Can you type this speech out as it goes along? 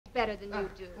better than you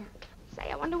do.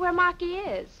 Say, I wonder where Marky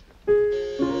is.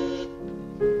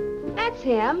 That's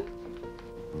him.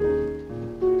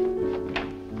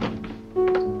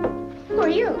 Who are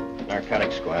you?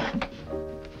 Narcotics squad.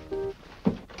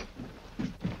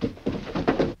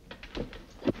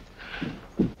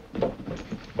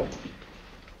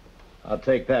 I'll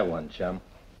take that one, chum.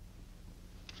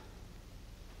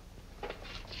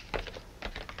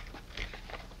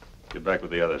 Get back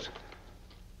with the others.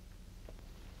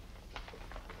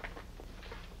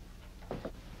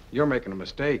 You're making a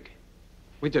mistake.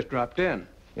 We just dropped in.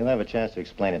 You'll have a chance to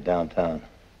explain it downtown.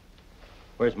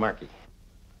 Where's Marky?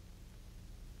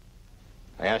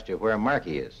 I asked you where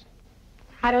Marky is.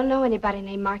 I don't know anybody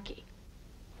named Marky.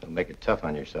 Don't make it tough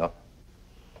on yourself.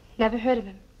 Never heard of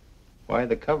him. Why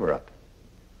the cover-up?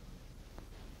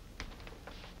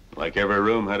 Like every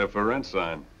room had a for rent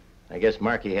sign. I guess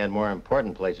Marky had more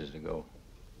important places to go.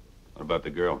 What about the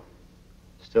girl?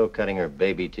 Still cutting her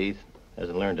baby teeth.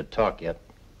 Hasn't learned to talk yet.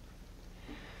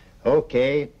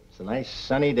 Okay, it's a nice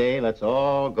sunny day. Let's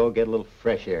all go get a little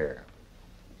fresh air.